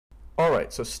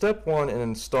Alright, so step one in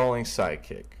installing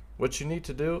Sidekick. What you need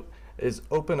to do is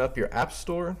open up your App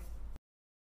Store,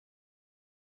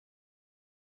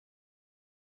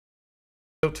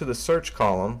 go to the search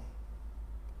column,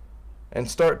 and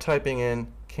start typing in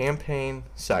Campaign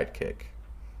Sidekick.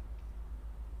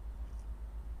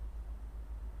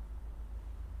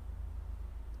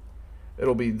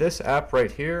 It'll be this app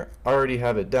right here. I already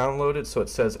have it downloaded, so it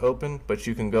says open, but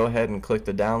you can go ahead and click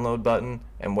the download button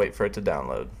and wait for it to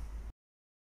download.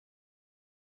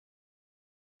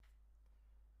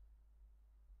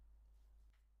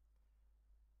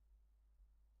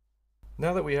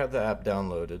 Now that we have the app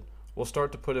downloaded, we'll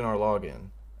start to put in our login.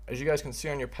 As you guys can see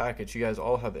on your package, you guys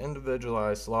all have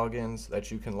individualized logins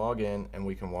that you can log in, and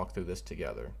we can walk through this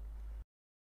together.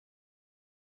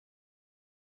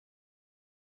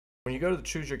 When you go to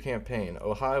choose your campaign,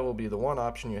 Ohio will be the one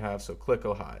option you have, so click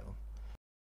Ohio.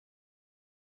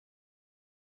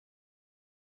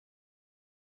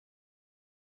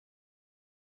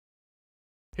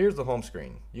 Here's the home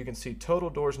screen. You can see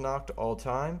total doors knocked all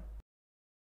time.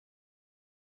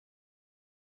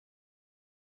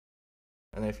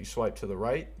 And if you swipe to the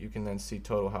right, you can then see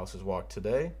total houses walked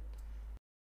today.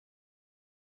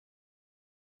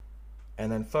 And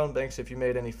then phone banks if you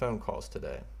made any phone calls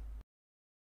today.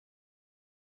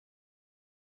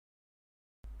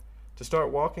 To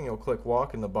start walking, you'll click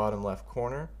walk in the bottom left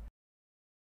corner.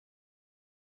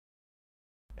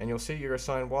 And you'll see your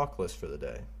assigned walk list for the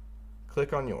day.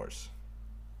 Click on yours.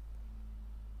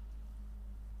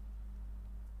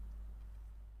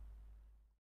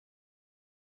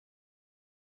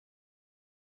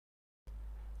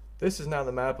 This is now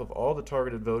the map of all the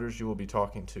targeted voters you will be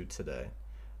talking to today.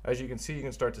 As you can see, you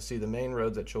can start to see the main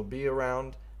roads that you'll be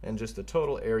around and just the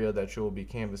total area that you'll be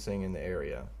canvassing in the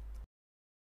area.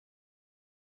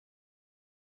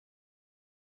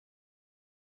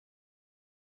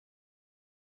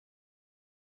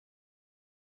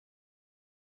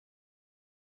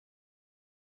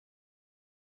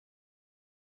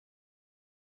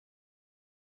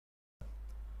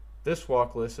 This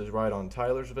walk list is right on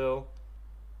Tylersville,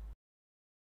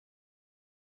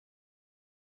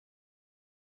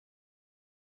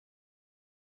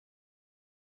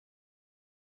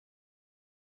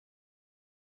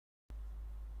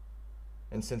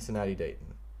 and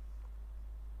Cincinnati-Dayton.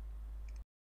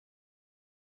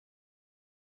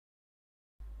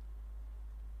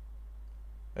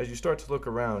 As you start to look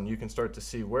around, you can start to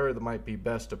see where it might be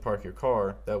best to park your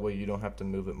car. That way you don't have to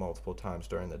move it multiple times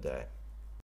during the day.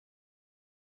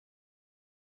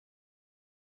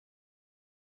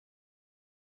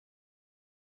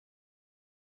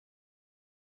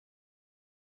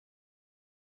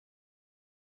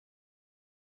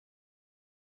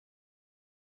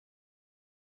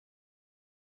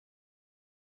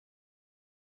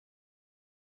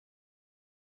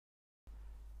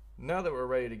 Now that we're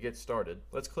ready to get started,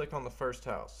 let's click on the first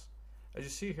house. As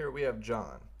you see here, we have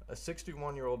John, a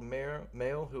 61-year-old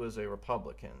male who is a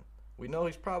Republican. We know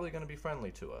he's probably going to be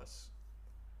friendly to us.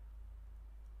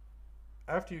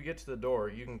 After you get to the door,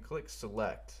 you can click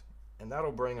select, and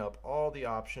that'll bring up all the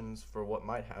options for what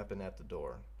might happen at the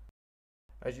door.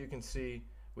 As you can see,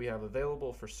 we have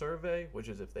available for survey, which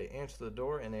is if they answer the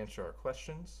door and answer our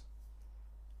questions.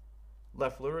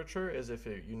 Left literature is if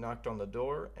you knocked on the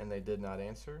door and they did not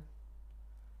answer.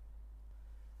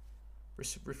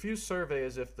 Refuse survey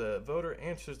is if the voter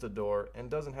answers the door and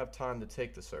doesn't have time to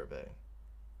take the survey.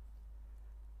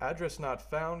 Address not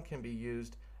found can be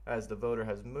used as the voter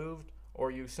has moved or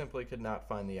you simply could not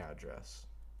find the address.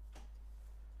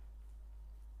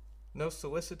 No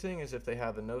soliciting is if they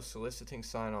have a no soliciting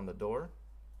sign on the door.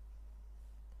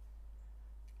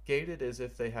 Gated is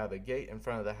if they have a gate in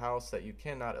front of the house that you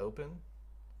cannot open.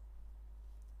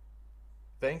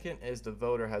 Vacant is the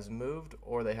voter has moved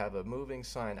or they have a moving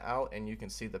sign out and you can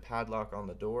see the padlock on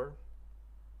the door.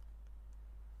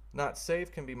 Not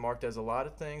safe can be marked as a lot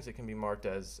of things. It can be marked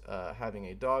as having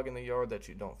a dog in the yard that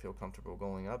you don't feel comfortable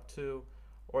going up to,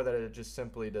 or that it just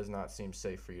simply does not seem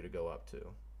safe for you to go up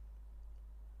to.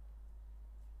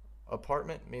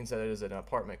 Apartment means that it is an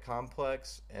apartment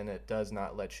complex and it does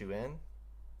not let you in.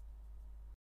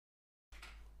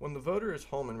 When the voter is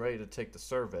home and ready to take the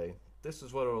survey, this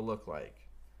is what it will look like.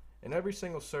 In every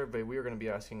single survey, we are going to be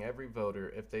asking every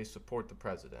voter if they support the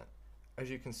president. As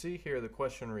you can see here, the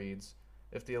question reads,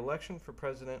 if the election for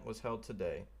president was held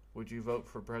today, would you vote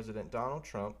for President Donald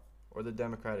Trump or the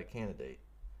Democratic candidate?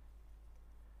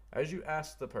 As you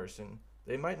ask the person,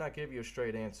 they might not give you a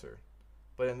straight answer,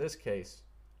 but in this case,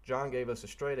 John gave us a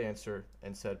straight answer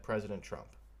and said President Trump.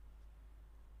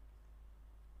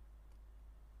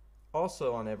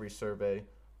 Also on every survey,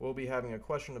 we'll be having a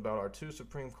question about our 2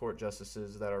 Supreme Court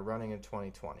justices that are running in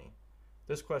 2020.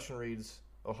 This question reads,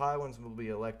 Ohioans will be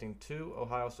electing 2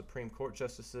 Ohio Supreme Court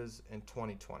justices in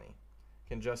 2020.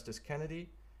 Can Justice Kennedy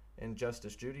and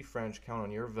Justice Judy French count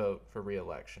on your vote for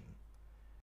re-election?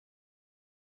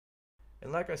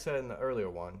 And like I said in the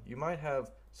earlier one, you might have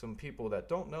some people that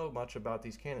don't know much about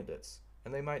these candidates,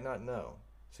 and they might not know.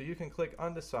 So you can click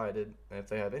undecided, and if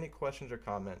they have any questions or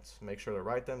comments, make sure to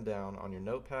write them down on your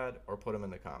notepad or put them in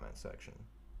the comment section.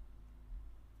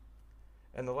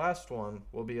 And the last one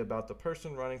will be about the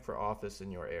person running for office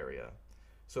in your area.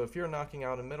 So if you're knocking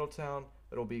out in Middletown,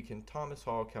 it'll be, can Thomas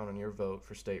Hall count on your vote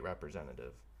for state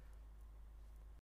representative?